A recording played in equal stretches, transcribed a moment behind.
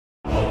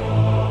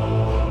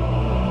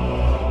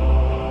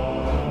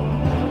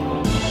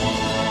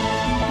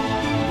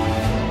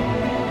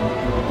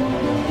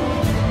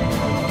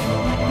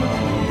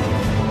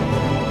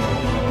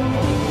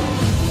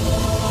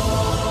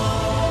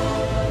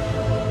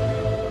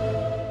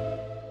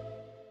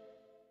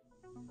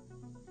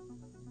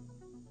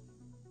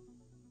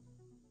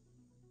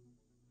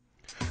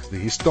The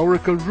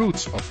historical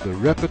roots of the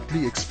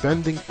rapidly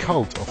expanding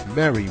cult of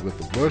Mary with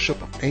the worship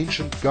of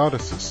ancient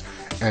goddesses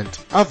and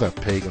other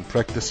pagan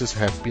practices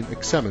have been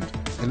examined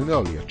in an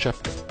earlier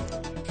chapter.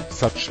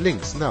 Such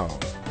links now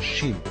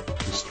seem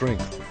to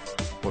strengthen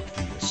what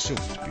we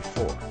assumed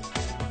before,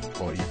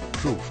 or even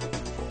proved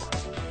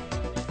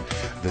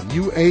before. The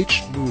New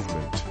Age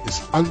movement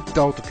is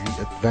undoubtedly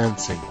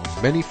advancing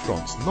on many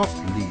fronts, not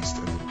least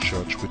in the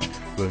Church, which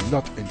will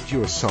not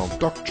endure sound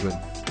doctrine,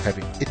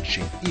 having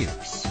itching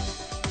ears.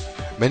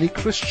 Many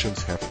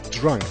Christians have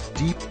drunk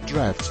deep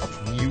draughts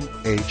of New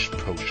Age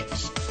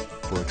potions.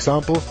 For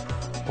example,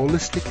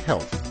 holistic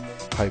health,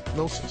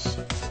 hypnosis,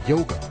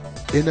 yoga,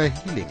 inner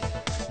healing,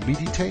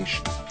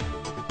 meditation,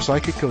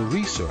 psychical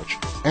research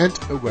and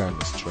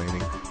awareness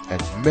training,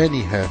 and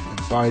many have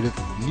imbibed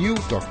new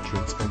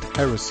doctrines and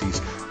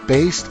heresies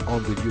based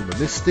on the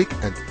humanistic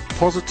and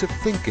positive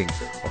thinking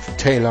of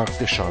Teilhard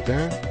de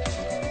Chardin,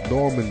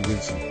 Norman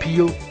Vincent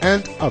Peale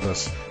and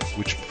others,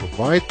 which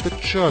provide the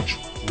Church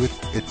with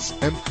its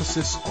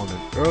emphasis on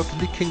an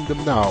earthly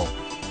kingdom now,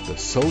 the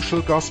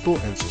social gospel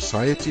and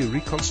society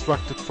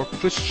reconstructed for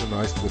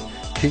Christianized with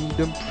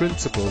kingdom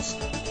principles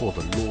for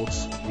the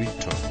Lord's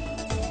return.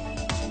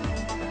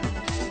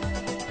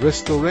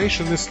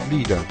 Restorationist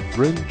leader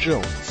Bryn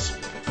Jones,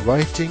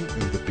 writing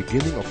in the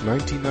beginning of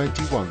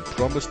 1991,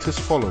 promised his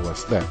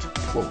followers that,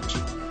 quote,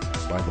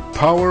 "By the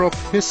power of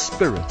His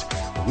Spirit,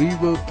 we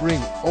will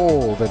bring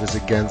all that is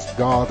against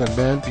God and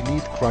man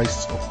beneath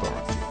Christ's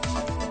authority.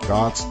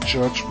 God's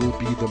Church will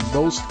be the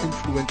most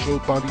influential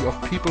body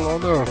of people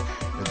on earth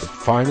in the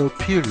final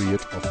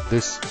period of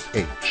this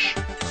age."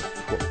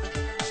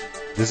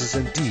 Unquote. This is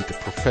indeed a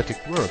prophetic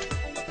word,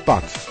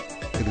 but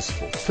it is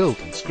fulfilled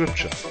in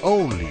Scripture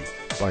only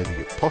by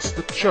the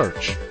apostate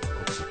Church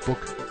of the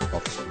book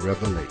of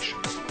Revelation.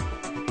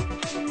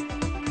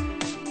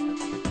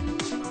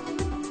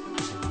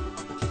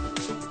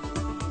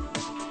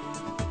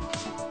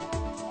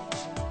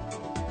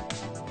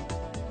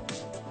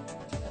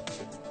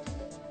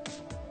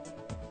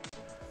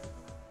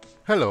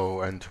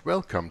 Hello and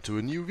welcome to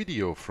a new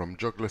video from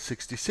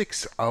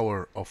Juggler66,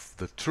 Hour of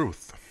the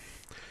Truth.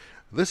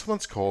 This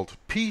one's called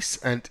Peace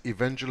and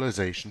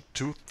Evangelization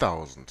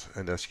 2000,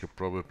 and as you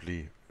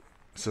probably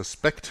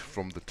suspect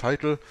from the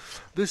title,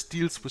 this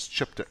deals with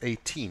chapter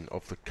 18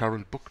 of the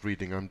current book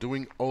reading I'm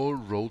doing, All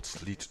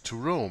Roads Lead to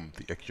Rome,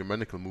 the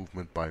ecumenical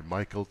movement by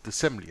Michael de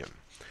Semlyen.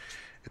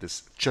 It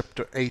is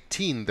chapter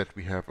 18 that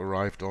we have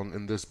arrived on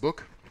in this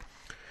book.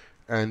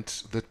 And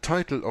the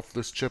title of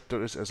this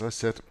chapter is, as I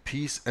said,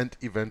 Peace and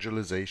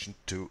Evangelization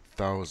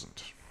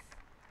 2000.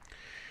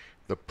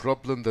 The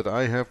problem that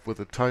I have with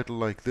a title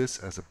like this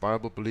as a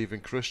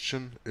Bible-believing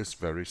Christian is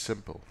very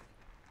simple.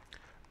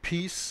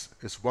 Peace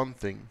is one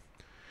thing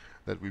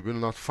that we will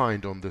not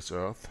find on this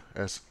earth,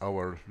 as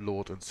our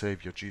Lord and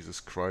Savior Jesus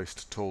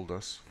Christ told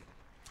us.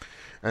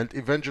 And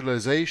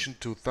Evangelization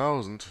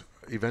 2000,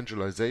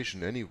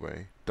 evangelization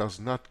anyway, does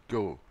not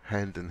go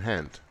hand in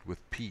hand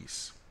with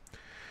peace.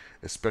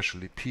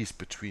 Especially peace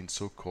between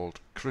so-called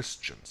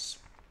Christians,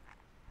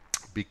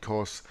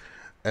 because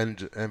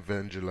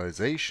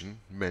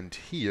evangelization meant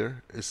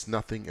here is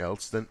nothing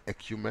else than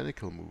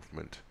ecumenical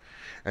movement.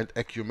 And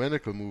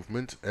ecumenical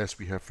movement, as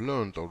we have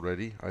learned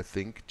already, I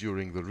think,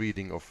 during the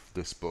reading of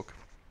this book,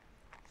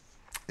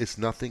 is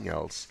nothing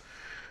else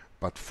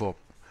but for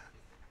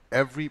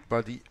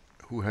everybody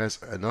who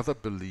has another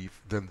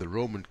belief than the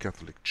Roman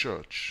Catholic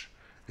Church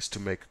is to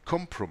make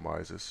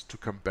compromises to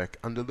come back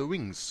under the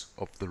wings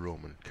of the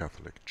Roman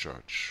Catholic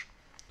Church,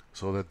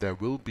 so that there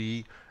will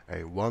be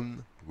a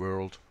one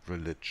world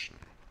religion.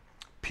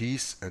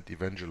 Peace and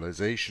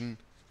evangelization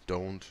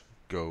don't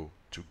go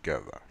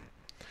together.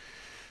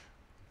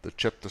 The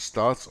chapter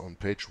starts on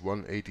page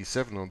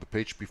 187. On the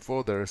page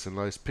before there is a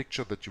nice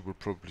picture that you will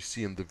probably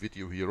see in the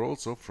video here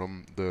also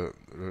from the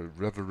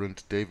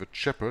Reverend David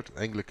Shepherd,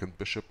 Anglican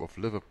Bishop of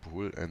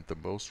Liverpool, and the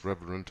Most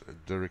Reverend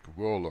Derek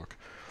Warlock,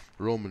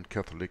 Roman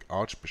Catholic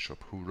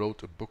Archbishop, who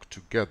wrote a book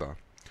together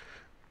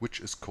which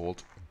is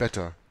called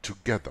Better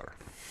Together.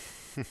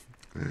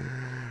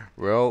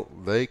 Well,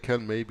 they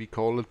can maybe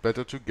call it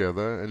Better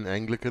Together, an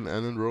Anglican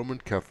and a Roman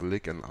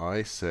Catholic, and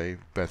I say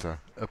better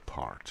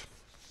apart.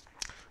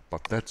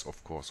 But that's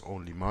of course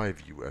only my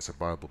view as a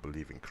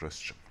Bible-believing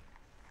Christian.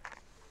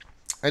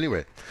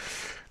 Anyway,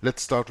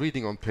 let's start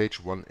reading on page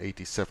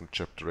 187,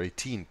 chapter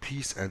 18,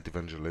 Peace and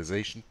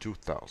Evangelization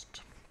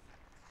 2000.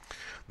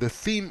 The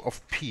theme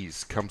of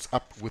peace comes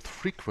up with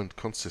frequent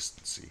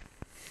consistency.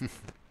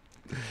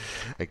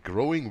 A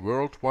growing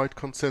worldwide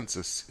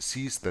consensus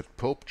sees that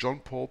Pope John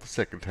Paul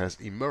II has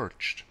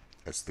emerged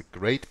as the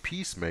great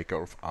peacemaker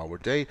of our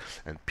day,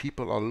 and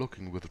people are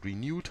looking with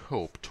renewed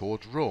hope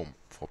toward Rome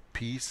for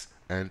peace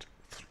and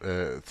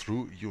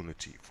through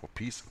unity. For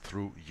peace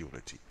through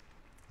unity.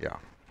 Yeah.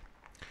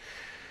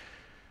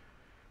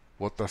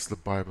 What does the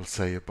Bible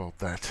say about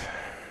that?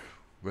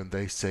 When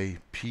they say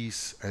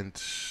peace and...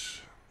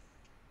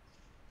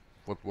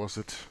 what was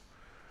it?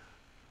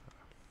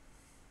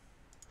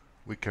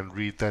 We can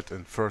read that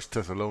in 1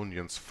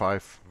 Thessalonians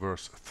 5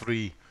 verse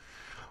 3.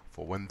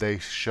 For when they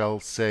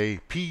shall say,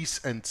 Peace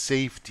and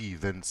safety,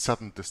 then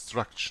sudden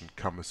destruction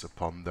cometh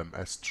upon them,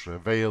 as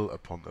travail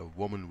upon a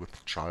woman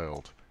with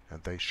child,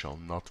 and they shall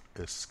not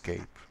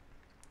escape.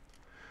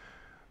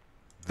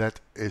 That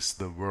is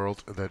the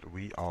world that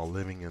we are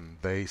living in.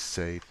 They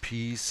say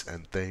peace,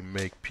 and they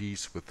make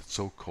peace with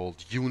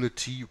so-called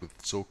unity, with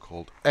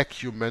so-called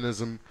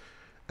ecumenism,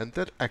 and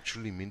that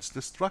actually means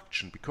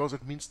destruction, because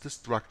it means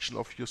destruction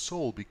of your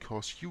soul,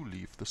 because you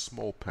leave the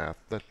small path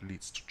that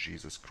leads to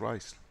Jesus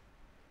Christ.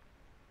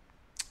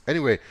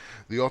 Anyway,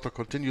 the author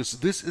continues,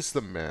 this is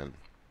the man,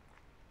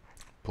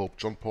 Pope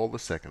John Paul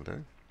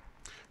II,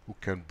 who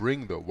can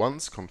bring the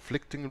once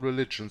conflicting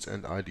religions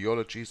and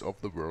ideologies of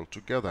the world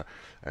together,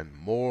 and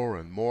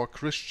more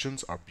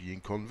Christians are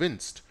being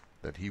convinced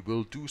that he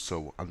will do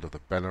so under the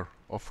banner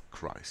of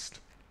Christ.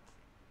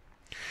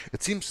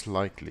 It seems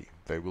likely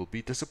they will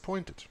be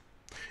disappointed.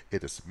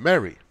 It is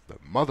Mary, the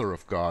Mother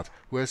of God,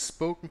 who has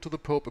spoken to the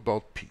Pope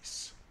about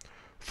peace.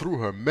 Through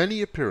her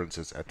many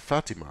appearances at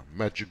Fatima,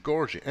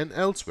 Medjugorje, and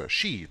elsewhere,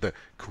 she, the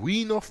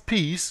Queen of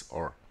Peace,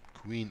 or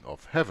Queen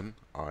of Heaven,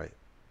 I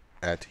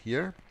add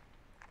here,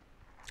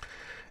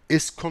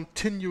 is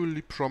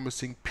continually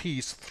promising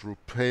peace through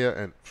prayer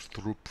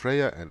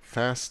and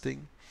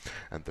fasting,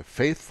 and the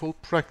faithful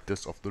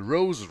practice of the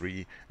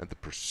Rosary and the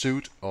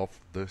pursuit of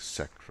the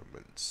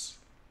sacraments.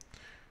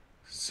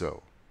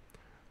 So,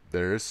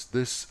 there is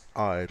this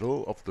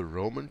idol of the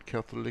Roman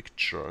Catholic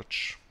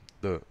Church,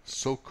 the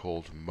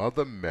so-called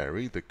Mother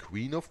Mary, the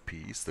Queen of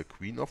Peace, the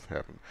Queen of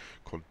Heaven,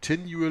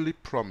 continually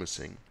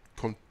promising,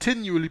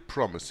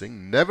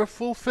 never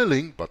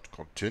fulfilling, but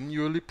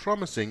continually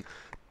promising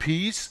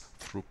peace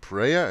through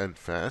prayer and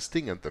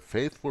fasting and the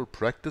faithful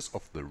practice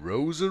of the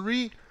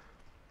Rosary.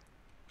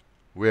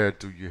 Where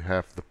do you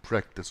have the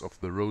practice of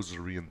the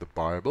Rosary in the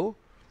Bible?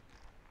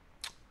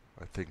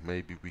 I think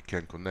maybe we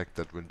can connect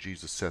that when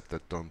Jesus said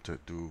that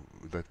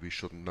that we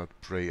should not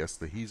pray as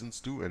the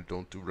heathens do, and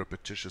don't do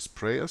repetitious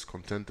prayers,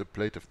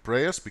 contemplative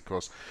prayers,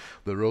 because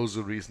the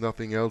Rosary is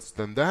nothing else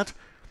than that.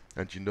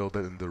 And you know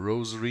that in the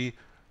Rosary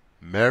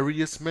Mary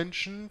is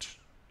mentioned,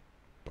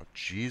 but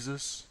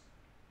Jesus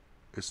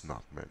is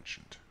not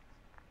mentioned.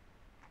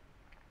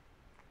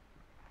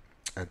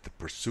 And the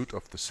pursuit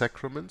of the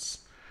sacraments,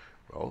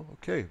 well,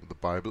 okay, the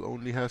Bible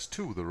only has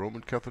 2. The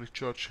Roman Catholic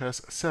Church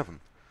has 7.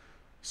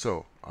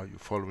 So, are you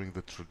following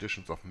the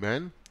traditions of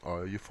men,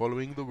 or are you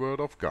following the Word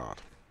of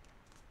God?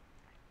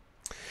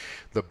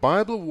 The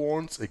Bible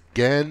warns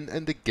again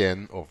and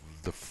again of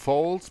the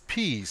false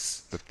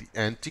peace that the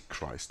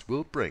Antichrist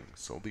will bring.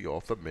 So the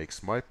author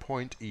makes my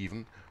point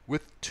even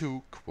with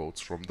 2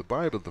 quotes from the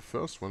Bible. The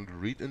first one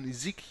we read in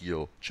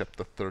Ezekiel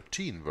chapter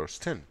 13, verse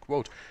 10.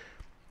 Quote,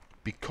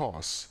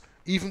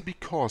 even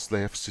because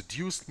they have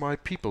seduced my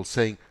people,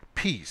 saying,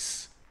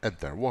 peace, and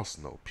there was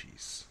no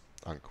peace.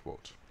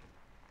 Unquote.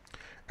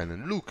 And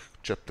in Luke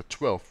chapter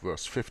 12,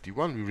 verse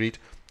 51, we read,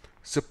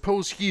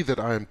 suppose ye that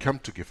I am come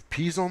to give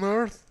peace on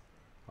earth?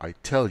 I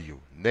tell you,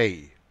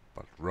 nay,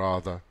 but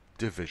rather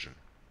division.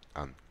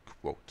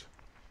 Unquote.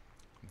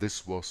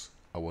 This was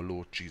our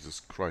Lord Jesus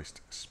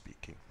Christ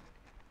speaking.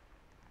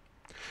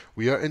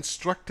 We are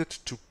instructed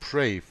to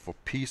pray for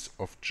peace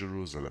of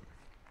Jerusalem.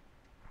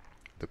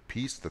 The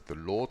peace that the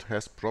Lord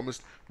has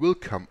promised will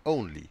come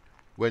only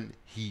when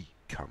He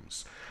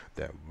comes.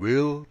 There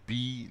will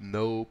be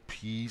no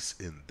peace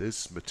in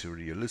this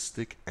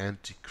materialistic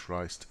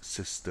Antichrist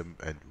system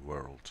and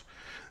world.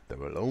 There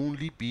will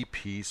only be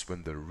peace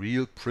when the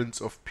real Prince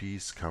of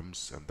Peace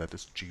comes, and that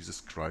is Jesus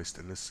Christ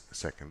in His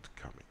second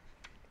coming.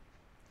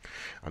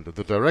 Under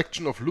the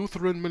direction of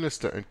Lutheran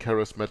minister and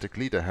charismatic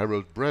leader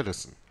Harold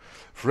Bredesen,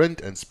 friend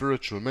and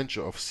spiritual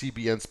mentor of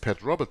CBN's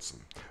Pat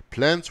Robertson,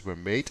 plans were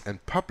made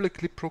and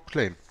publicly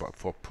proclaimed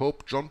for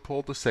Pope John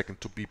Paul II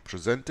to be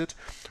presented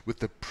with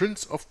the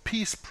Prince of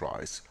Peace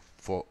Prize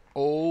for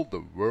all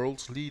the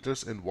world's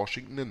leaders in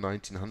Washington in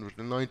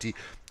 1990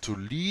 to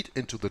lead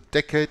into the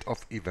decade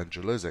of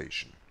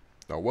evangelization.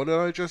 Now, what did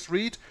I just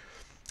read?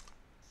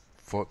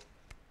 For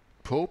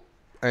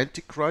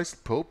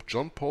Antichrist Pope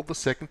John Paul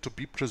II to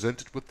be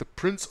presented with the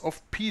Prince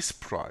of Peace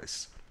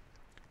Prize.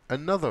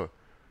 Another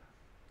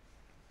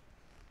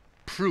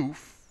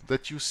proof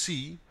that you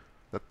see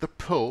that the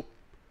Pope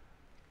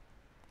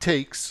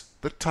takes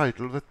the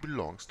title that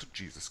belongs to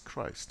Jesus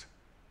Christ.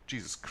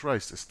 Jesus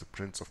Christ is the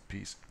Prince of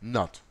Peace,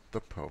 not the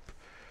Pope.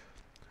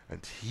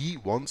 And he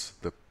wants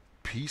the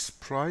Peace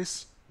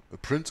Prize, the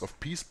Prince of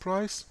Peace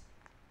Prize?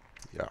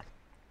 Yeah.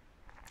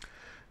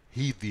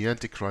 He, the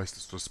Antichrist,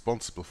 is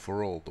responsible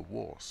for all the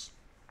wars.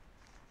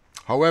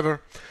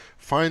 However,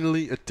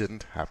 finally it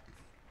didn't happen.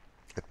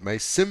 It may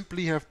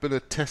simply have been a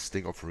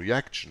testing of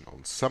reaction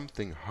on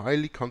something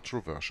highly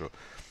controversial.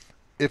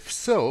 If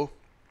so,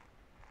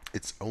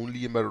 it's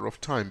only a matter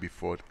of time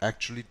before it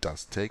actually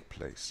does take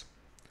place.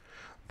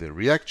 The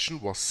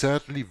reaction was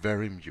sadly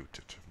very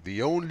muted.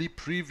 The only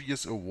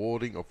previous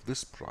awarding of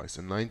this prize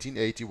in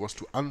 1980 was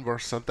to Anwar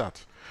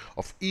Sadat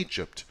of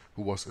Egypt,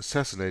 who was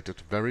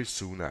assassinated very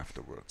soon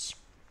afterwards.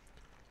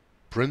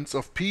 Prince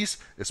of Peace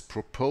is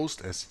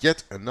proposed as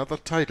yet another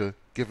title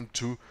given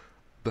to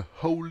the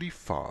Holy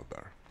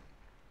Father.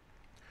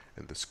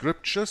 In the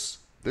Scriptures,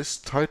 this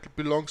title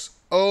belongs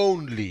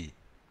only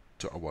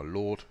to our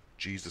Lord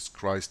Jesus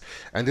Christ,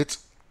 and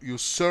its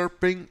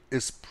usurping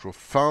is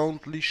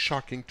profoundly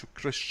shocking to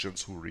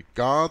Christians who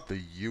regard the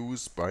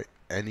use by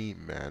any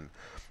man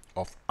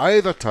of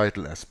either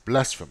title as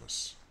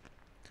blasphemous.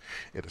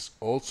 It is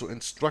also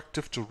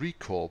instructive to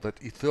recall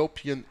that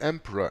Ethiopian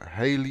Emperor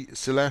Haile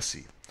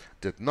Selassie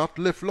did not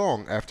live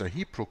long after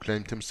he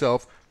proclaimed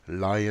himself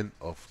Lion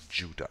of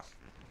Judah.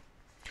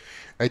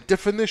 A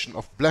definition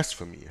of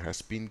blasphemy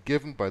has been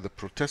given by the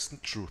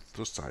Protestant Truth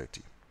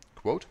Society.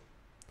 Quote,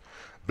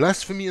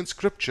 "Blasphemy in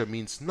Scripture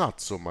means not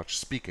so much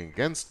speaking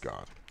against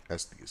God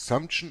as the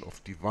assumption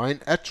of divine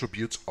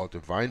attributes or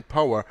divine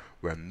power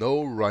where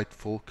no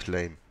rightful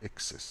claim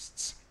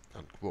exists."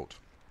 Unquote.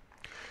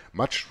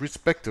 Much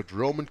respected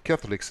Roman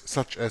Catholics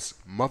such as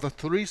Mother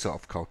Teresa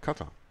of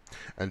Calcutta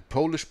and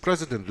Polish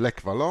President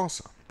Lech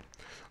Walesa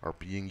are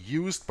being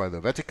used by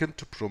the Vatican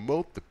to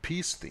promote the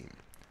peace theme,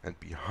 and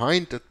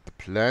behind it the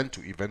plan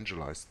to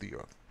evangelize the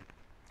earth.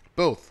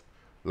 Both,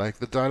 like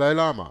the Dalai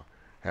Lama,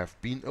 have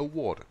been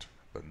awarded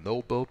the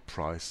Nobel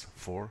Prize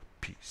for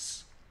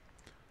Peace.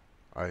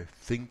 I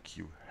think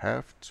you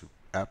have to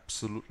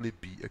absolutely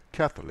be a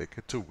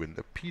Catholic to win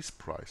a Peace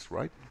Prize,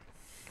 right?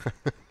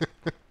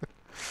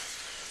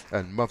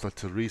 And Mother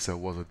Teresa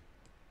was a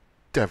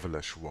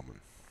devilish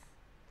woman.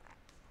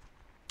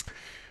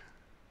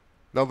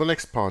 Now the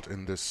next part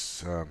in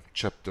this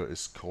chapter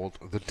is called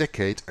The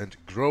Decade and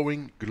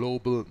Growing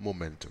Global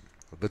Momentum.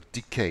 The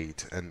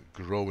Decade and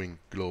Growing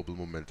Global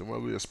Momentum.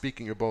 Well, we are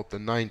speaking about the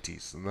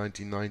 90s, the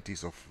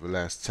 1990s of the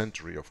last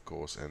century, of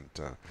course, and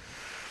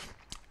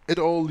it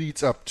all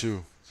leads up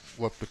to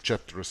what the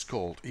chapter is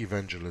called,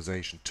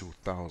 Evangelization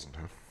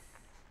 2000.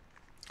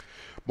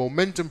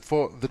 Momentum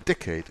for the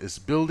decade is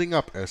building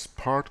up as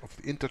part of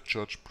the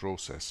interchurch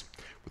process,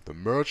 with the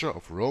merger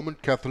of Roman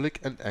Catholic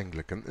and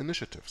Anglican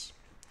initiatives.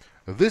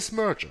 This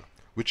merger,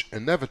 which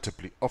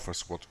inevitably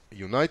offers what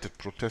United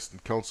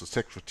Protestant Council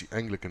Secretary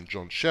Anglican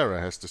John Scherer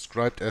has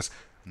described as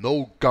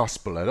no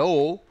gospel at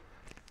all,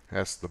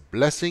 has the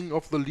blessing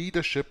of the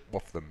leadership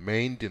of the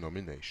main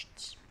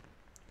denominations.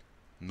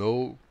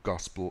 No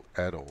gospel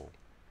at all.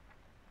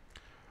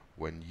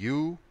 When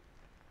you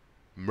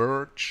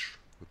merge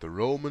with the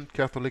Roman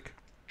Catholic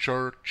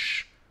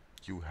Church,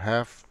 you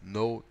have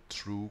no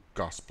true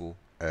gospel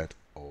at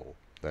all.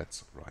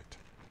 That's right.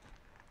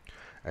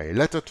 A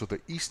letter to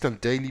the Eastern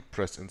Daily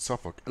Press in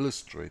Suffolk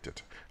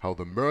illustrated how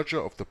the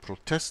merger of the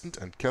Protestant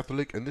and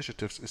Catholic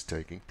initiatives is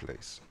taking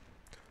place.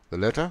 The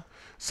letter,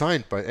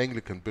 signed by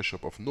Anglican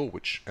Bishop of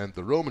Norwich and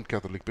the Roman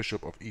Catholic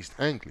Bishop of East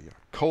Anglia,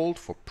 called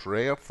for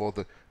prayer for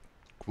the,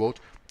 quote,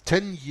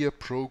 10-year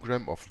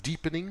program of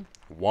deepening,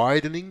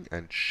 widening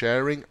and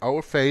sharing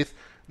our faith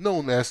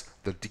known as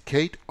the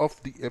Decade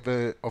of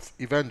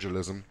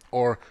Evangelism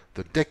or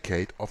the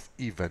Decade of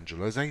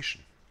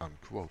Evangelization,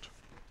 unquote.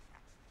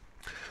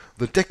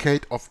 The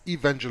Decade of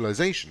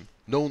Evangelization,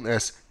 known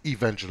as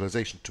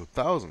Evangelization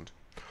 2000,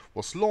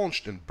 was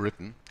launched in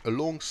Britain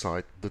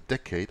alongside the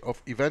Decade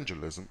of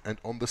Evangelism and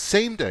on the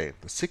same day,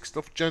 the 6th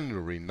of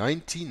January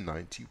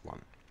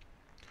 1991.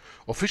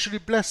 Officially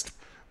blessed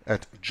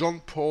at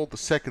John Paul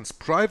II's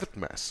private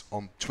mass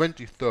on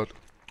 23rd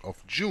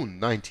of June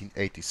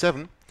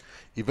 1987,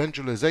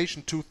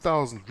 Evangelization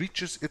 2000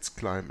 reaches its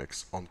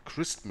climax on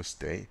Christmas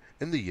Day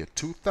in the year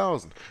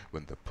 2000,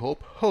 when the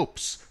Pope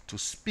hopes to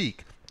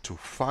speak to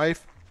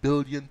 5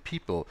 billion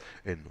people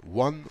in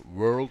one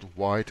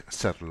worldwide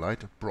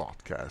satellite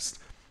broadcast.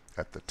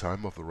 At the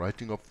time of the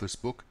writing of this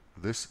book,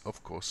 this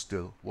of course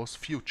still was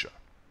future.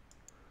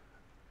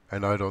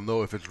 And I don't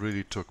know if it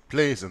really took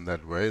place in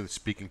that way,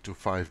 speaking to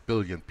 5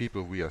 billion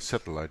people via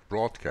satellite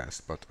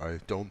broadcast, but I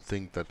don't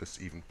think that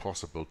it's even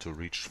possible to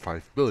reach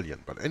 5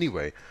 billion. But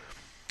anyway,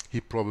 he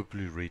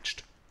probably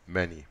reached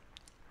many.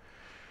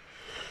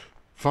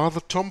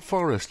 Father Tom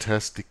Forrest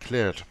has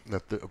declared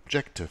that the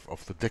objective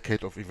of the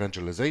Decade of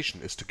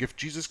Evangelization is to give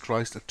Jesus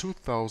Christ a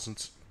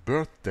 2000th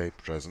birthday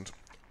present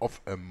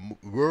of a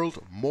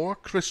world more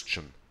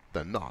Christian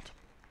than not.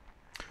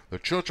 The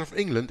Church of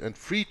England and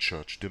Free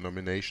Church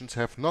denominations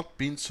have not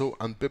been so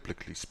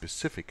unbiblically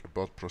specific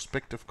about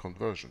prospective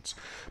conversions,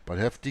 but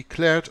have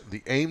declared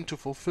the aim to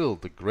fulfill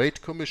the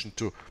Great Commission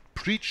to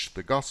preach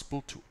the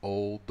gospel to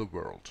all the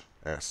world,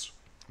 as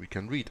we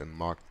can read in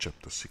Mark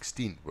chapter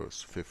 16,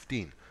 verse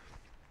 15.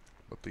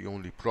 But the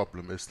only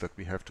problem is that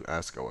we have to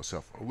ask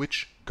ourselves,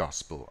 which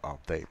gospel are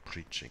they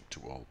preaching to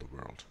all the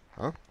world?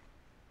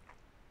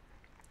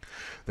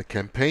 The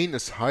campaign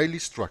is highly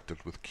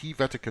structured with key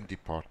Vatican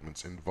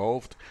departments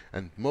involved,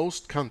 and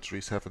most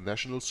countries have a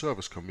National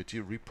Service Committee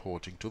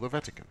reporting to the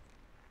Vatican.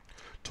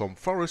 Tom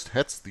Forrest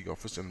heads the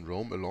office in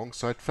Rome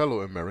alongside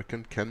fellow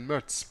American Ken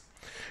Mertz,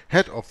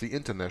 head of the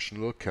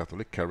International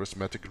Catholic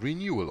Charismatic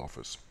Renewal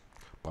Office.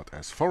 But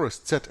as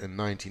Forrest said in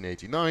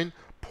 1989,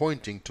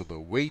 pointing to the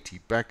weighty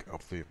back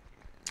of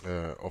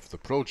the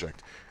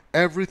project,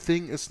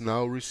 everything is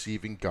now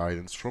receiving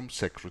guidance from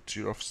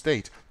Secretary of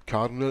State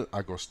Cardinal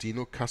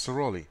Agostino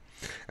Casaroli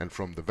and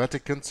from the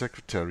Vatican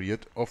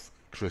Secretariat of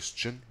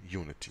Christian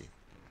unity.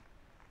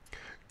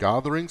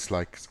 Gatherings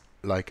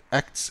like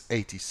Acts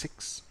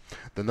 86,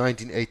 the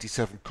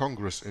 1987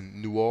 Congress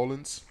in New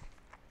Orleans,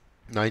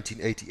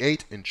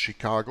 1988 in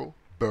Chicago,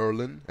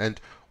 Berlin, and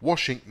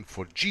Washington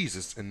for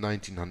Jesus in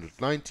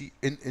 1990,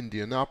 in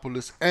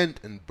Indianapolis and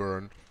in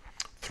Bern,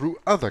 through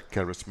other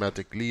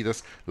charismatic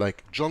leaders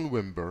like John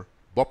Wimber,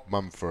 Bob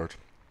Mumford,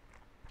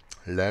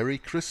 Larry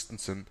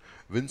Christensen,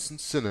 Vincent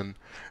Sinnen,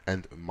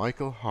 and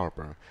Michael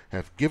Harper,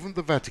 have given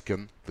the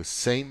Vatican the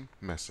same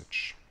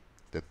message,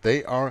 that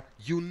they are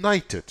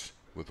united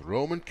with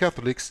Roman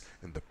Catholics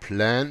in the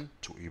plan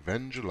to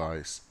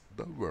evangelize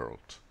the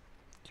world,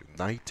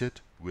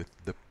 united with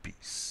the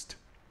beast.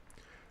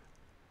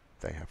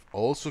 They have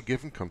also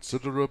given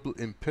considerable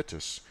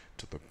impetus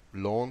to the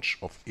launch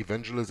of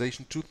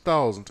Evangelization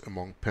 2000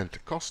 among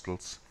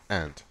Pentecostals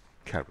and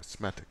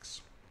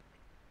Charismatics.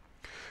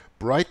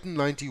 Brighton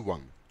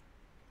 91,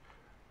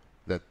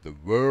 That the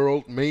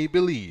World May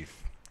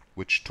Believe,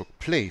 which took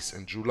place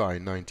in July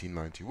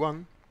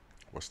 1991,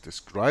 was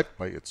described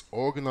by its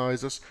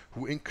organizers,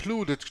 who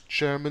included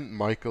Chairman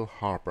Michael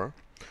Harper,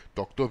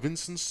 Dr.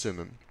 Vincent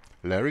Sinnen,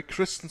 Larry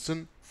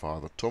Christensen,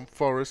 Father Tom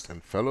Forrest,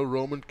 and fellow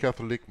Roman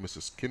Catholic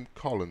Mrs. Kim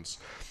Collins,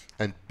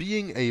 and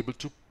being able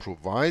to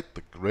provide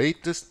the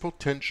greatest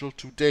potential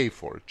today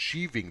for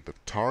achieving the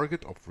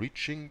target of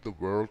reaching the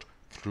world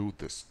through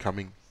this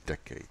coming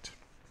decade.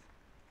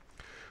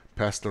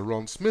 Pastor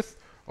Ron Smith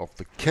of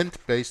the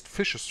Kent-based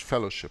Fishers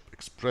Fellowship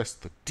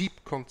expressed the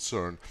deep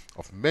concern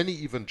of many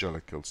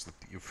evangelicals that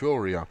the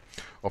euphoria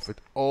of it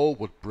all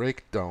would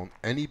break down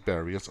any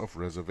barriers of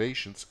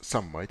reservations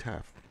some might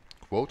have.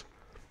 Quote,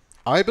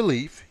 "I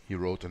believe," he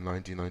wrote in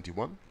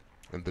 1991,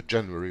 in the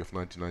January of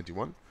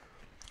 1991,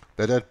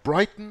 "that at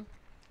Brighton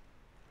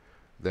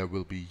there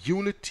will be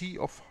unity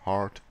of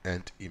heart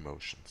and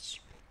emotions.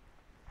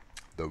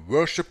 The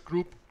worship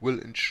group will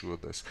ensure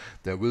this.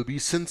 There will be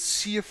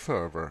sincere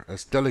fervor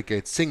as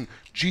delegates sing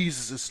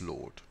 'Jesus is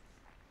Lord.'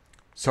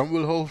 Some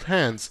will hold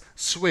hands,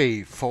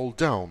 sway, fall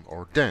down,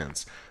 or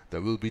dance. There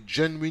will be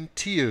genuine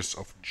tears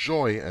of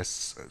joy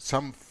as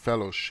some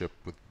fellowship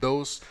with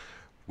those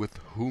with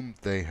whom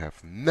they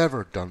have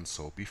never done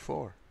so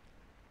before.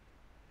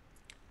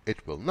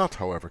 It will not,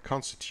 however,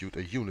 constitute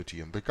a unity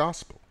in the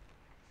gospel.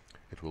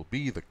 It will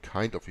be the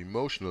kind of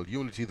emotional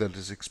unity that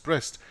is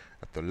expressed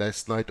at the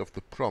last night of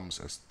the proms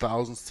as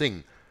thousands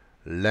sing,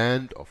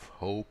 'Land of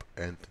Hope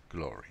and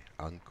Glory,'"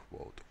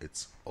 unquote.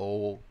 It's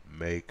all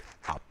make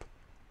up.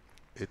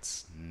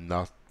 It's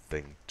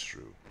nothing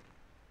true.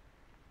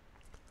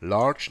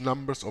 Large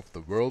numbers of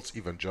the world's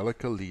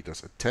evangelical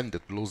leaders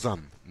attended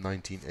Lausanne,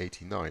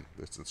 1989,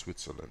 that's in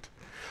Switzerland,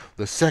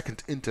 the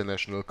Second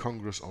International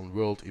Congress on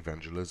World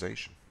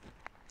Evangelization.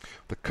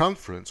 The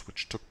conference,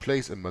 which took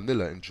place in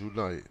Manila in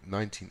July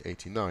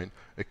 1989,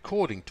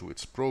 according to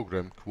its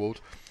program,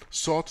 quote,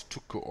 "sought to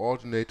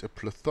coordinate a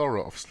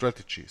plethora of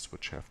strategies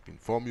which have been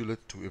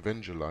formulated to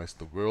evangelize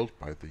the world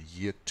by the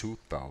year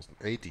 2000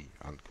 AD,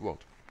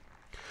 unquote.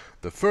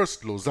 The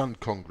first Lausanne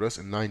Congress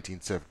in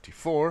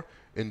 1974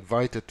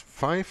 invited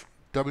 5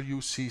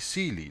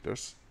 WCC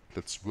leaders,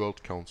 that's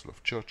World Council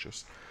of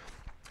Churches,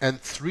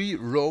 and 3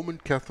 Roman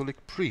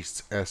Catholic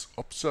priests as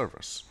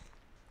observers.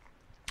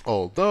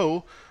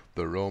 Although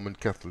the Roman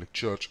Catholic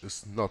Church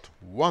is not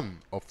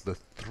one of the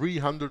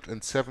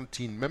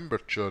 317 member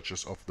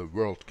churches of the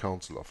World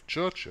Council of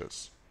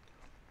Churches.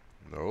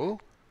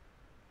 No.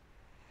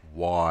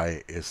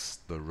 Why is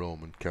the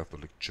Roman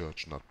Catholic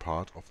Church not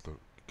part of the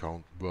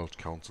World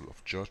Council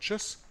of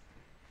Churches?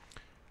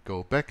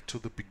 Go back to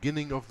the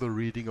beginning of the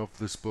reading of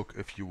this book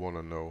if you want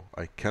to know.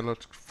 I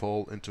cannot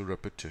fall into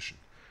repetition.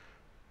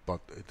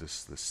 But it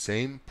is the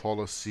same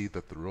policy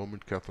that the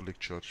Roman Catholic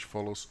Church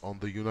follows on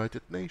the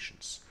United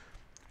Nations.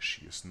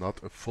 She is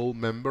not a full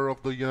member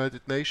of the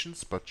United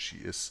Nations, but she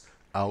is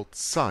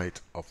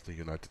outside of the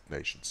United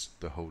Nations,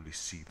 the Holy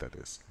See, that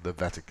is, the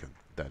Vatican,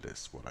 that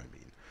is what I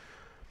mean.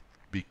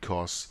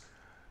 Because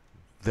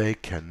they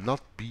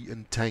cannot be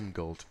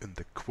entangled in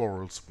the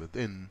quarrels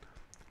within.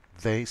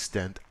 They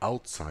stand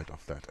outside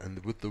of that.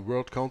 And with the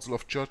World Council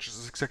of Churches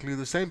is exactly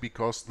the same,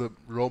 because the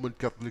Roman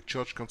Catholic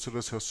Church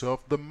considers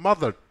herself the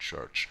mother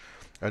church.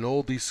 And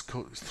all these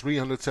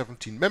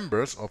 317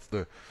 members of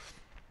the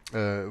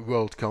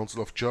World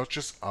Council of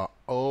Churches are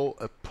all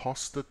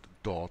apostate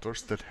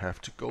daughters that have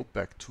to go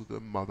back to the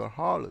mother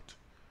harlot.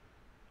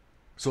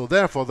 So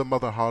therefore the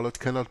mother harlot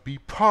cannot be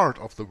part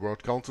of the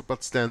World Council,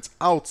 but stands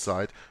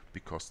outside,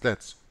 because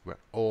that's where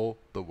all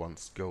the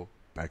ones go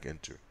back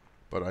into.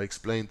 But I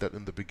explained that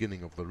in the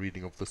beginning of the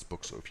reading of this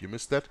book, so if you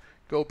missed that,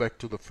 go back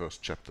to the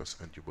first chapters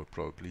and you will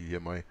probably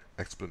hear my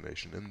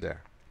explanation in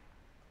there.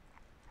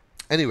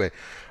 Anyway,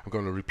 I'm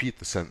going to repeat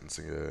the sentence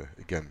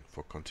again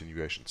for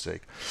continuation's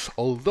sake.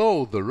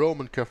 Although the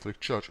Roman Catholic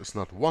Church is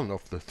not one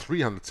of the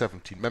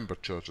 317 member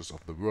churches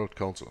of the World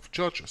Council of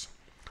Churches,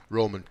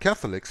 Roman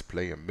Catholics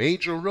play a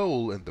major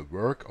role in the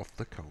work of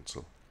the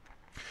Council.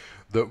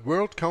 The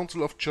World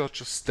Council of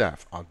Churches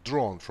staff are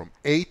drawn from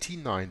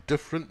 89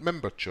 different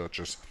member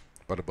churches,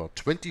 but about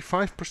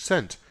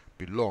 25%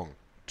 belong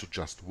to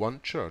just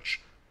one church,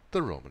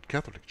 the Roman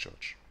Catholic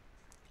Church.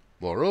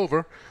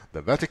 Moreover,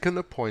 the Vatican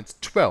appoints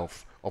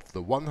 12 of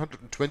the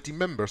 120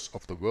 members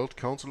of the World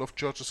Council of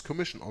Churches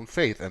Commission on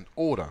Faith and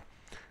Order,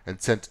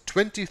 and sent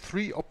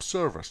 23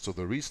 observers to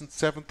the recent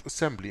 7th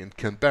Assembly in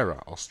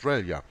Canberra,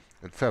 Australia,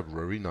 in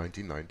February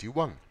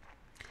 1991.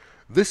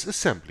 This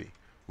assembly,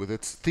 with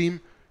its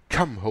theme,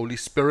 "Come, Holy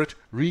Spirit,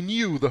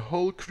 renew the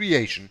whole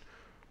creation,"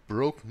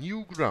 broke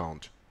new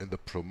ground in the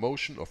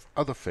promotion of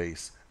other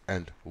faiths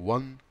and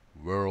one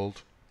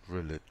world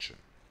religion.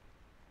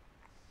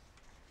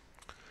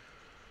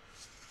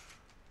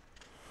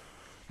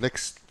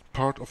 Next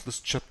part of this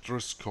chapter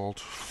is called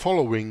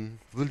Following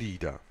the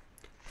Leader.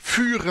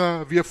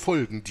 Führer, wir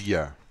folgen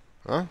dir.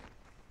 Huh?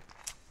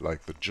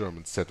 Like the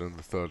Germans said in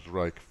the Third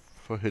Reich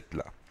for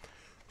Hitler.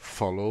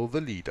 Follow the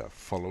leader,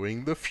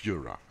 following the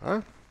Führer.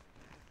 Huh?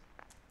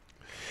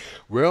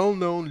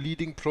 Well-known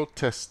leading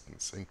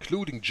Protestants,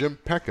 including Jim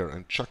Packer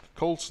and Chuck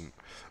Colson,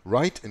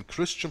 write in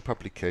Christian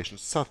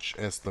publications such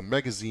as the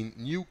magazine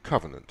New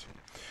Covenant,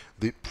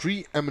 the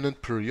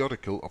preeminent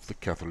periodical of the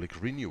Catholic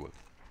renewal.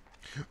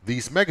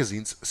 These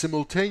magazines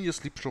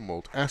simultaneously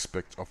promote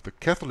aspects of the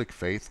Catholic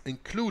faith,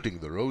 including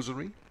the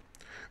Rosary,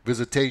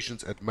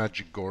 visitations at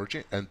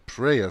Medjugorje, and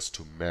prayers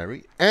to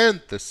Mary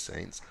and the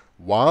saints,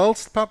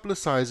 whilst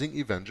publicizing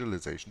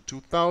Evangelization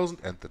 2000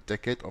 and the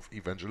Decade of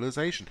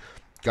Evangelization,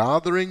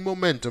 gathering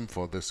momentum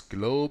for this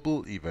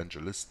global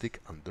evangelistic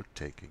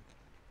undertaking.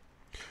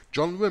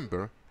 John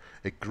Wimber,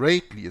 a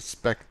greatly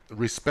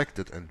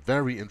respected and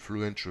very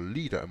influential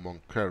leader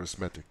among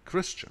charismatic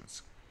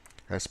Christians,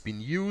 has been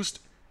used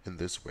in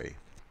this way.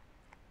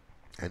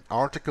 An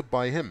article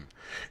by him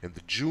in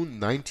the June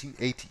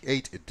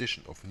 1988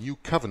 edition of New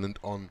Covenant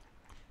on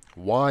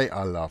Why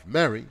I Love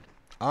Mary,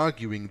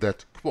 arguing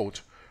that,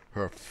 quote,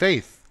 "her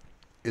faith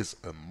is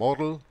a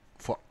model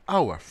for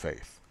our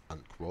faith,"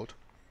 unquote,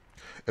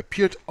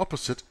 appeared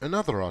opposite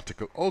another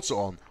article also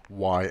on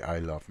Why I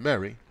Love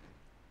Mary,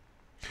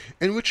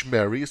 in which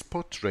Mary is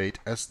portrayed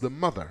as the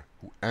mother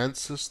who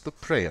answers the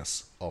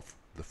prayers of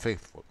the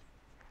faithful.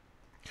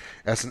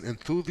 As an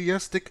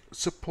enthusiastic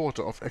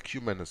supporter of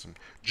ecumenism,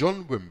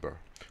 John Wimber,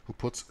 who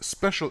puts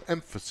special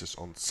emphasis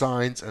on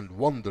signs and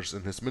wonders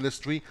in his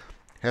ministry,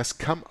 has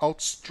come out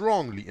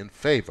strongly in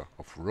favor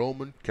of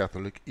Roman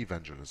Catholic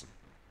evangelism.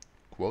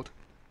 Quote,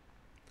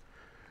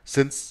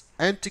 "Since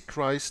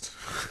Antichrist..."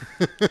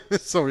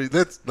 Sorry,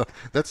 that's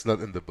not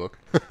in the book.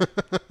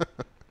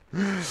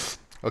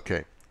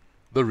 Okay,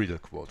 the reader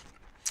quote.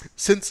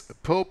 "Since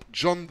Pope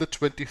John the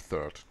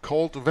 23rd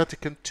called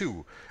Vatican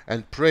II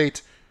and prayed,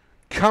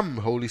 'Come,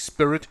 Holy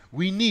Spirit,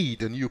 we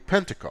need a new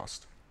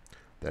Pentecost,'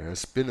 there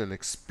has been an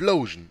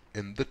explosion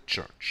in the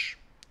Church."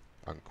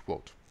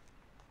 Unquote.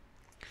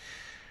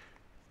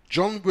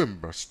 John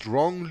Wimber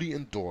strongly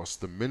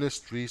endorsed the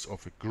ministries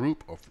of a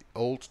group of the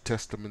Old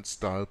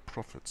Testament-style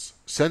prophets,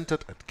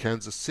 centered at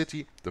Kansas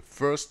City, the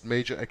first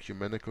major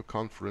ecumenical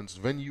conference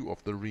venue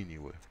of the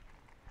renewal.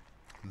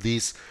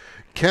 These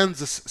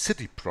Kansas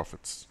City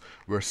prophets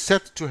were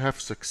said to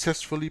have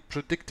successfully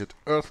predicted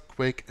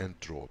earthquake and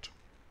drought.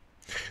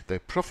 They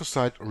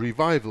prophesied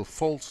revival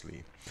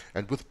falsely,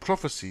 and with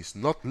prophecies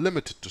not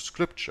limited to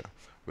Scripture,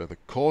 were the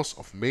cause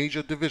of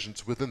major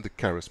divisions within the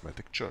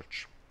charismatic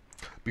church.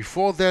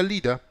 Before their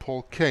leader,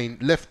 Paul Cain,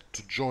 left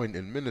to join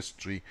in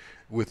ministry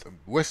with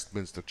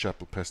Westminster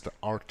Chapel pastor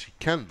R.T.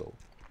 Kendall,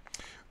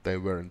 they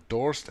were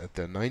endorsed at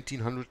their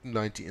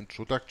 1990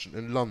 introduction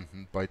in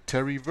London by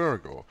Terry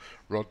Virgo,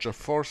 Roger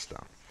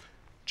Forster,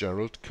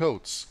 Gerald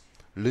Coates,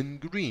 Lynn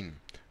Green,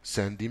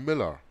 Sandy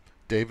Miller,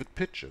 David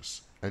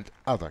Pitches, and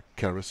other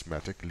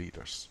charismatic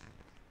leaders.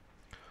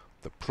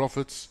 The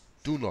prophets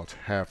do not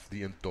have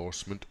the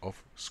endorsement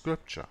of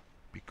Scripture,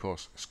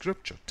 because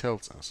Scripture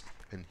tells us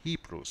in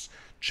Hebrews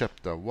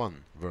chapter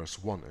 1, verse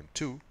 1 and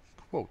 2,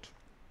 quote,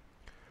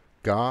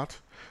 "God,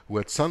 who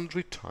at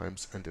sundry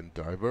times and in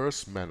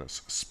diverse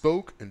manners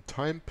spoke in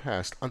time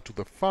past unto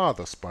the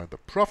fathers by the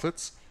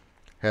prophets,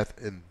 hath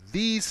in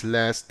these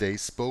last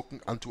days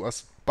spoken unto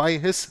us by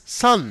his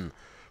Son,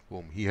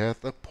 whom he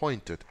hath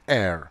appointed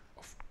heir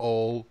of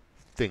all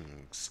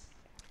things."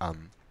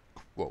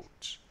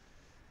 Unquote.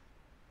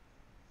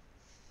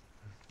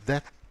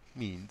 That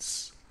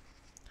means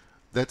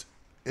that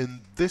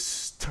in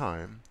this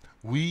time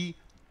we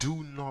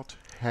do not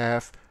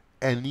have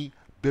any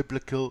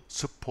biblical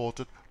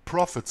supported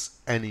prophets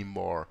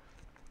anymore.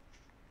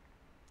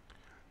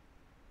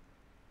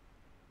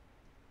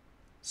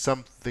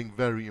 Something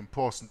very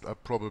important I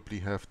probably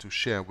have to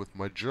share with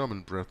my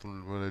German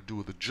brethren when I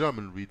do the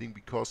German reading,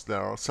 because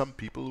there are some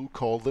people who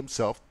call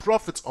themselves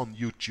prophets on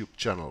YouTube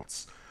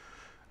channels.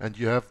 And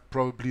you have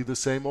probably the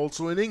same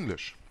also in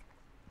English.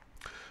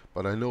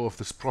 But I know of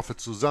this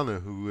prophet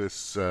Susanne, who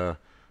is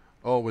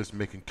always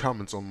making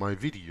comments on my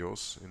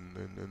videos,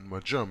 in my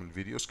German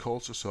videos,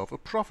 calls herself a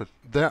prophet.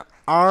 There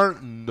are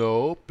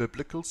no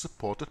biblical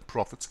supported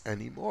prophets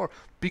anymore,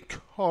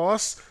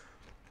 because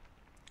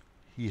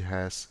he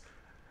has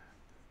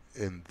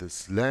in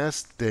this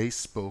last day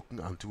spoken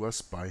unto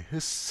us by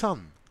his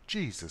Son.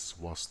 Jesus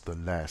was the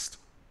last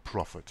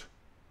prophet.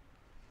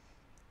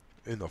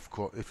 And of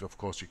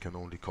course you can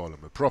only call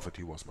him a prophet,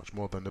 he was much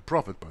more than a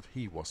prophet, but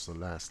he was the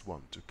last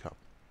one to come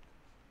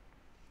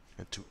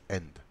and to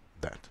end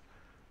that.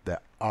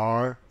 There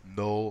are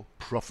no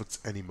prophets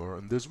anymore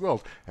in this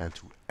world, and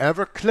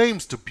whoever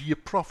claims to be a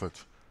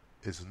prophet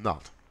is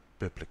not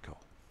biblical.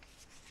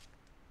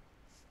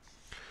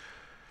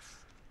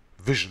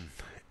 Vision,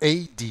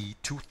 AD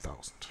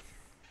 2000.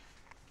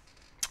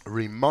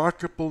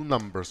 Remarkable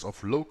numbers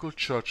of local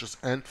churches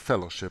and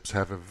fellowships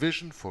have a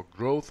vision for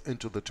growth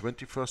into the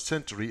 21st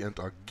century and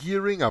are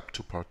gearing up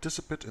to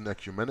participate in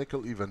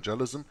ecumenical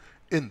evangelism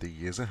in the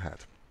years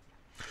ahead.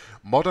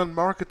 Modern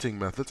marketing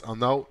methods are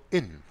now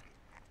in,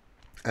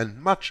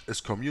 and much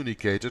is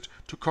communicated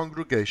to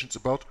congregations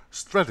about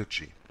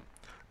strategy,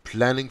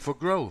 planning for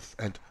growth,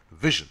 and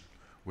vision,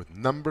 with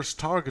numbers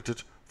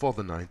targeted for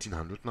the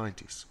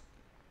 1990s.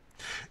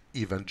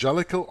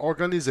 Evangelical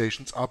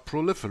organizations are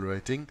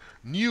proliferating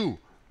new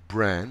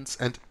brands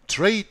and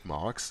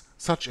trademarks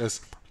such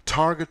as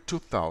Target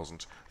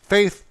 2000,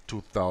 Faith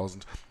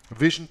 2000,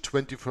 Vision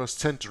 21st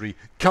Century,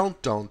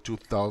 Countdown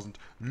 2000,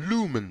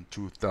 Lumen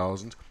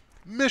 2000,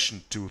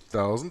 Mission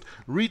 2000,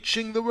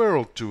 Reaching the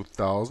World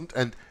 2000,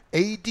 and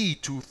AD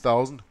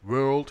 2000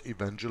 World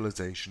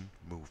Evangelization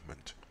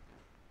Movement.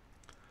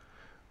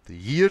 The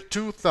year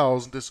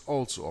 2000 is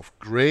also of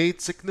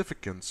great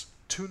significance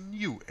to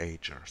New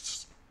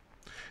Agers.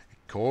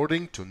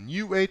 According to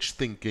New Age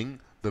thinking,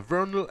 the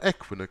vernal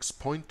equinox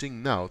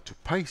pointing now to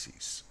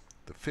Pisces,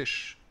 the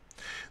fish.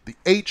 The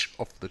age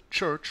of the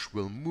Church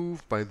will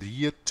move by the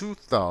year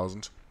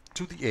 2000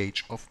 to the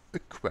age of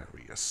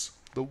Aquarius,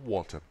 the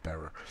water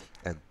bearer,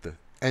 and the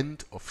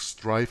end of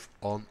strife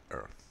on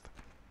earth.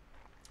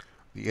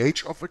 The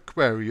age of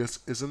Aquarius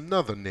is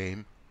another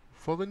name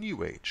for the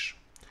New Age,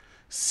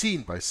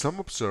 seen by some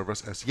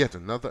observers as yet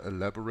another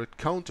elaborate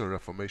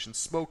counter-Reformation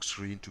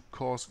smokescreen to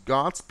cause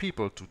God's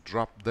people to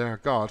drop their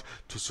guard,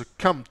 to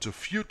succumb to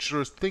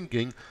futurist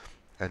thinking,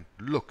 and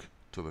look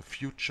to the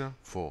future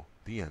for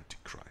the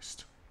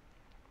Antichrist.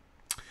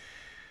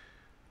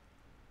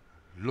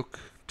 Look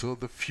to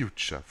the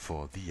future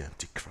for the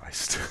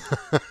Antichrist.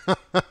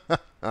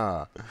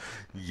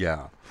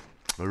 Yeah,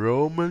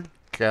 Roman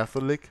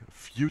Catholic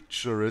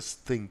futurist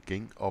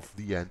thinking of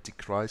the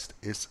Antichrist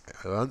is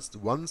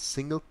one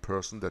single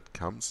person that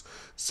comes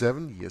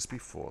 7 years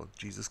before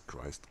Jesus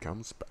Christ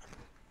comes back.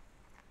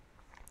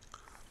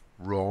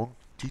 Wrong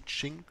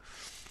teaching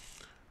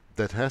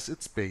that has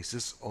its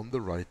basis on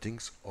the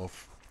writings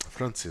of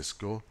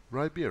Francisco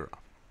Ribera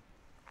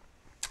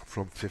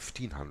from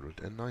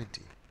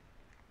 1590.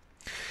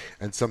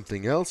 And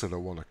something else that I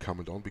want to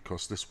comment on,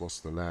 because this was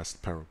the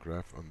last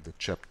paragraph on the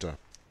chapter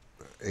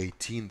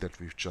 18 that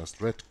we've just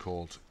read,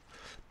 called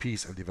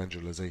Peace and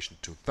Evangelization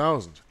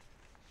 2000,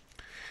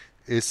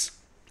 is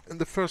in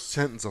the first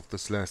sentence of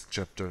this last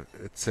chapter.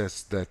 It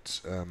says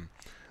that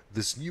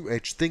this New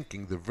Age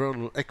thinking, the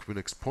vernal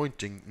equinox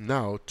pointing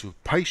now to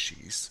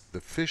Pisces,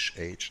 the fish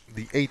age,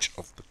 the age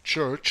of the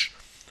Church,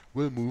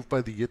 will move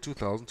by the year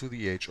 2000 to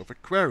the age of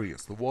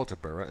Aquarius, the water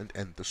bearer, and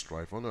end the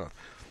strife on earth.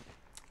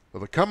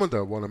 Well, the comment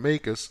I want to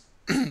make is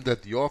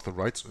that the author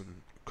writes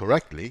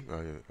correctly.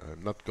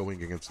 I'm not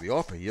going against the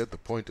author here. The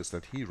point is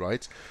that he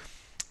writes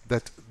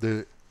that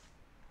the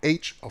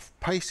age of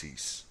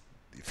Pisces,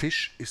 the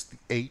fish, is the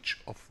age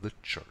of the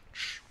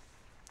Church.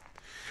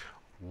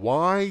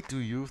 Why do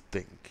you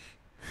think,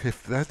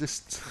 if that is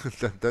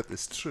that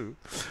is true,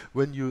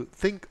 when you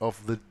think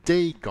of the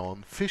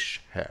Dagon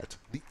fish head,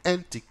 the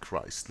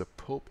Antichrist, the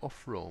Pope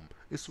of Rome,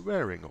 is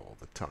wearing all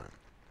the time?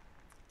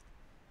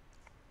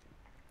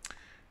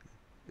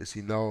 Is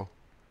he now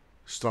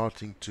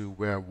starting to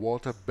wear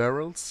water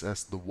barrels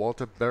as the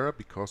water bearer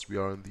because we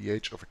are in the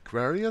age of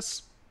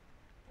Aquarius?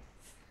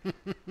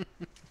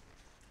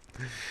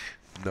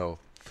 No.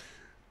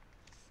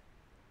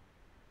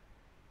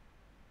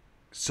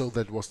 So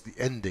that was the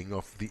ending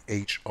of the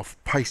age of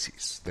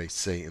Pisces, they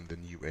say in the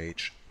New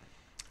Age.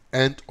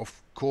 And of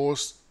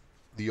course,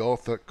 the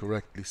author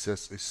correctly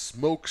says, a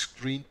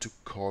smokescreen to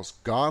cause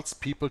God's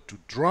people to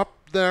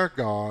drop their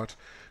guard,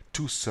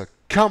 to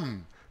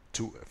succumb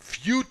to a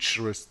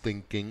futurist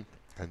thinking,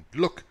 and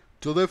look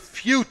to the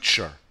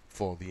future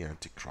for the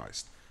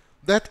Antichrist.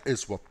 That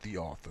is what the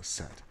author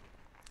said.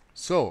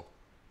 So,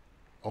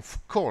 of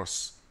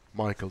course,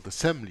 Michael the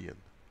Semlyen,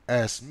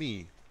 as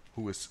me,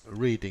 who is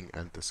reading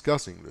and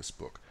discussing this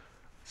book,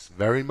 is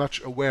very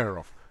much aware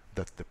of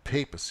that the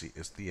papacy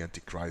is the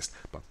Antichrist,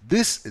 but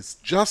this is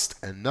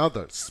just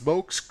another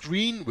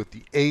smokescreen with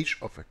the age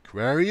of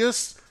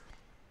Aquarius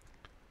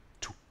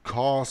to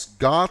cause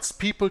God's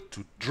people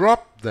to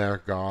drop their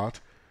guard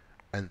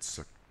and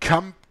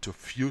succumb to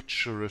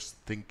futurist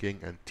thinking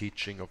and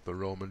teaching of the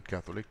Roman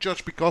Catholic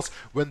Church. Because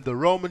when the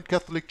Roman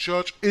Catholic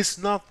Church is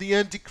not the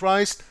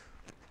Antichrist,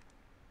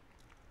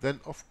 then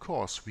of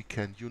course we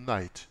can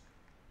unite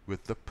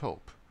with the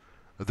Pope.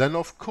 Then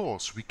of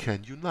course we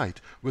can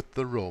unite with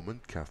the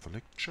Roman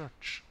Catholic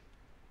Church.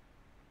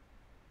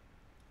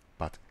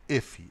 But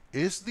if he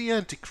is the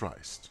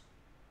Antichrist,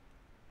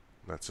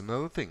 that's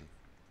another thing.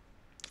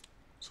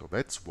 So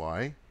that's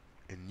why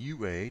in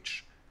New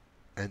Age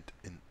and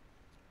in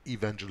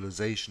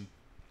evangelization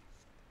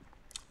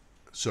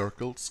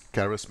circles,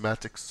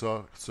 charismatic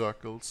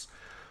circles,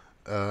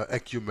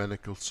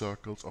 ecumenical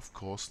circles, of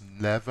course,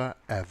 never,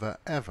 ever,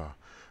 ever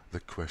the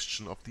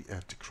question of the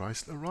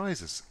Antichrist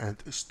arises and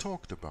is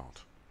talked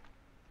about.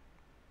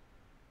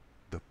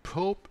 The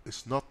Pope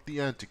is not the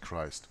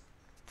Antichrist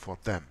for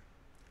them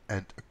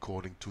and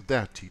according to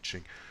their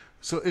teaching.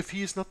 So if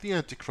he is not the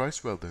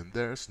Antichrist, well then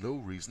there is no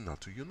reason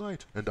not to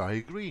unite, and I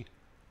agree.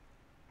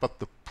 But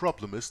the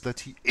problem is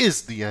that he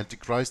is the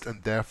Antichrist,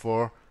 and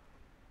therefore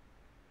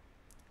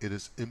it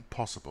is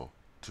impossible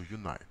to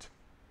unite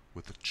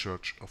with the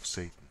Church of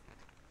Satan,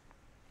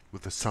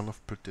 with the son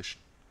of perdition,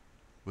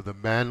 with the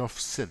man of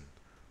sin,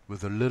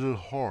 with the little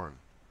horn,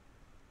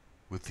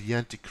 with the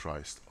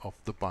Antichrist of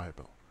the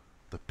Bible,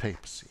 the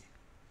papacy,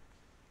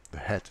 the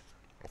head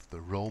of the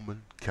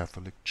Roman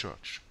Catholic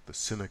Church, the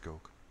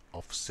synagogue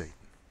of Satan.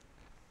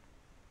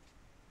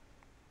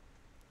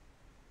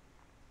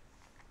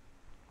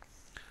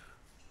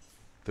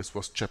 This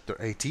was chapter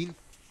 18,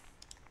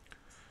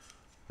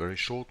 very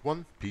short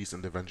one, Peace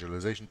and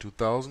Evangelization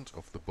 2000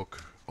 of the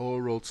book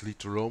All Roads Lead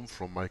to Rome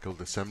from Michael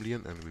de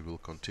Semlyen, and we will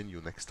continue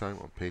next time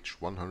on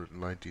page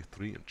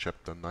 193 in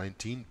chapter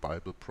 19,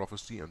 Bible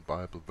Prophecy and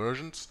Bible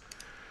Versions.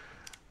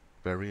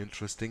 Very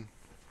interesting,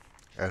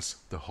 as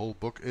the whole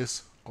book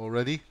is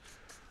already.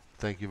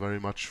 Thank you very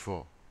much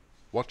for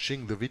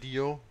watching the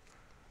video,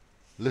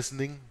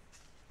 listening,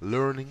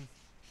 learning,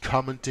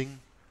 commenting,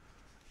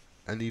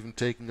 and even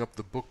taking up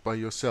the book by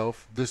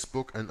yourself, this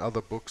book and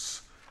other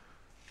books,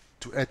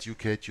 to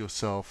educate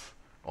yourself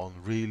on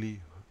really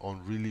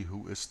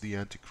who is the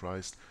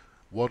Antichrist,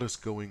 what is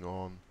going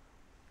on,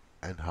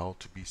 and how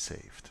to be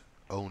saved.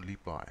 Only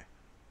by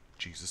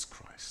Jesus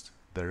Christ.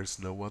 There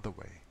is no other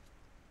way.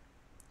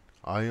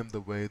 I am the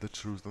way, the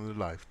truth, and the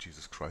life,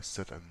 Jesus Christ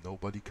said, and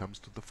nobody comes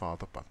to the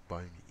Father but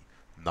by me.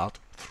 Not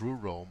through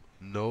Rome,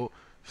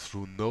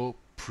 through no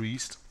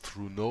priest,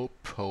 through no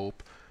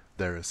pope,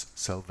 there is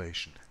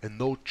salvation. In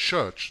no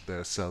church there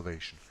is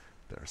salvation.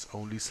 There is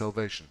only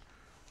salvation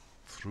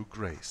through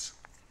grace,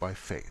 by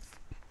faith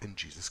in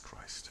Jesus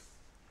Christ.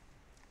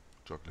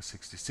 Joggler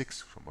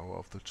 66 from Hour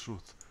of the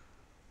Truth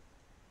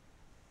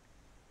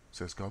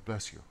says God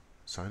bless you.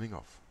 Signing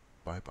off.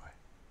 Bye-bye.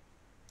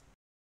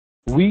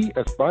 We,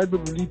 as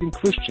Bible-believing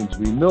Christians,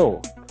 we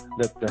know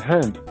that the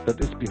hand that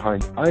is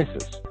behind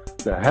ISIS,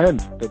 the hand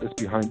that is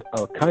behind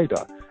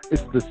Al-Qaeda,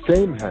 is the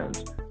same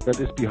hand that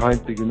is behind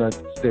the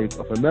United States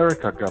of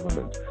America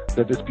government,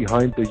 that is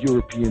behind the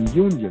European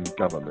Union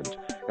government,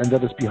 and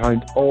that is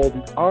behind all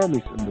the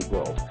armies in the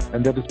world,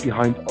 and that is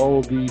behind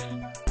all these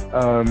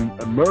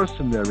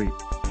mercenary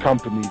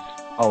companies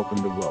out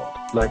in the world,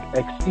 like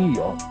XE,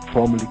 or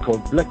formerly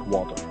called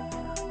Blackwater,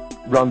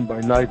 run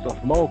by Knights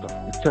of Malta,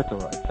 etc.,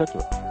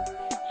 etc.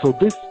 So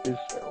this is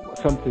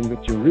something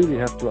that you really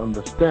have to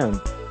understand.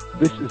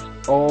 This is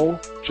all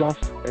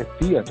just a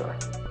theater.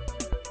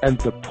 And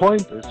the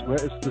point is,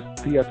 where is this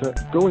theater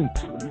going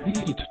to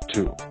lead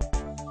to?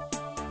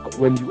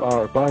 When you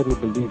are a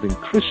Bible-believing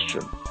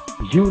Christian,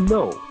 you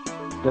know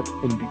that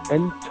in the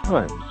end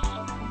times,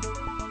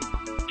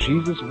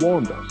 Jesus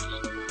warned us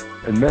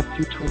in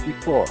Matthew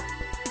 24,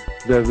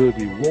 there will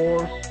be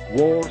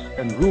wars,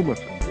 and rumors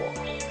of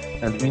wars.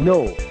 And we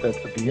know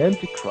that the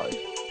Antichrist,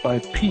 by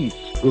peace,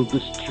 will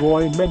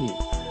destroy many.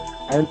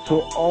 And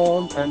so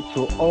on, and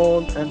so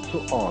on, and so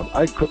on.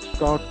 I could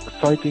start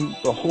citing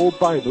the whole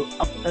Bible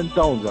up and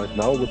down right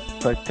now with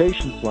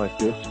citations like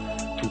this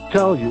to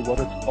tell you what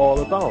it's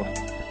all about.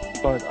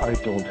 But I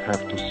don't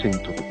have to sing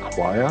to the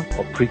choir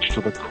or preach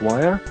to the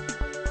choir.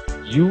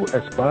 You,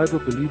 as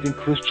Bible-believing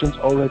Christians,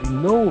 already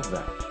know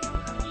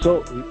that.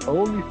 So the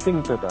only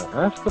thing that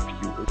I ask of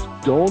you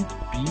is don't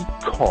be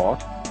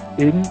caught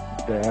in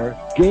their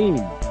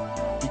game.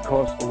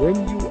 Because when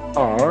you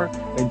are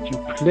and you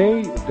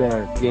play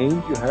their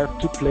game, you have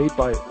to play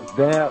by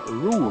their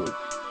rules.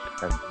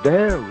 And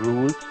their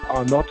rules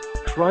are not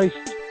Christ's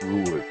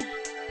rules.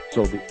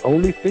 So the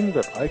only thing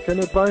that I can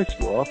advise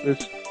you of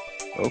is,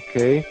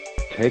 okay,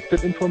 take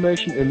that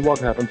information in, what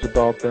happens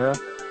about there,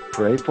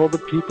 pray for the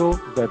people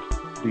that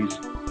these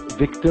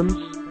victims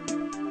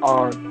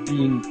are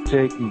being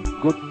taken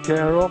good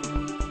care of,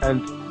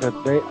 and that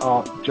they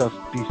are just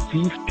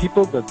deceived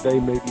people, that they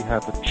maybe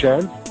have a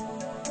chance.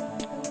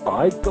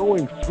 By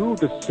going through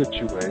this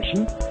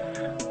situation,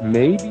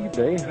 maybe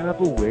they have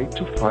a way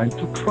to find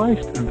to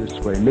Christ in this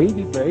way.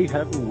 Maybe they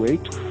have a way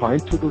to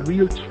find to the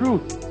real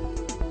truth.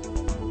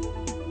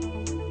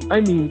 I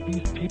mean,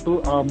 these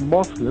people are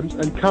Muslims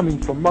and coming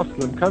from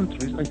Muslim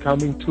countries and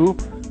coming to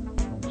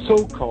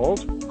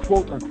so-called,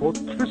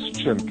 quote-unquote,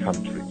 Christian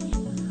countries.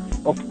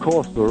 Of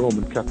course, the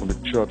Roman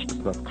Catholic Church is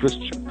not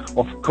Christian.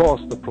 Of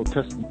course, the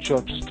Protestant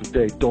churches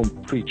today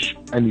don't preach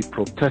any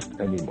protest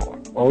anymore.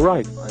 All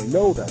right, I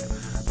know that.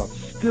 But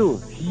still,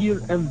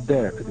 here and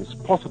there, it is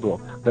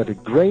possible that a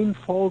grain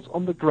falls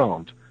on the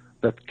ground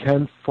that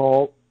can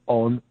fall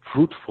on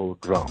fruitful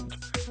ground,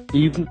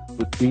 even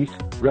with these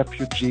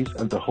refugees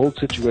and the whole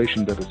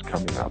situation that is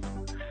coming up.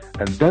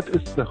 And that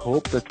is the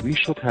hope that we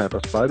should have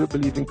as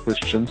Bible-believing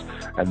Christians,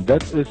 and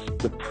that is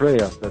the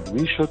prayer that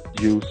we should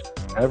use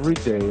every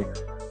day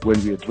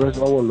when we address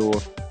our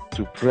Lord,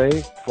 to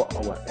pray for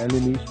our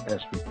enemies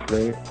as we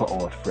pray for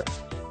our friends.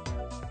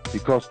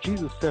 Because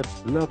Jesus said,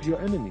 love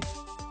your enemies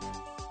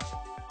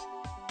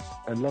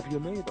and love your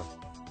neighbor.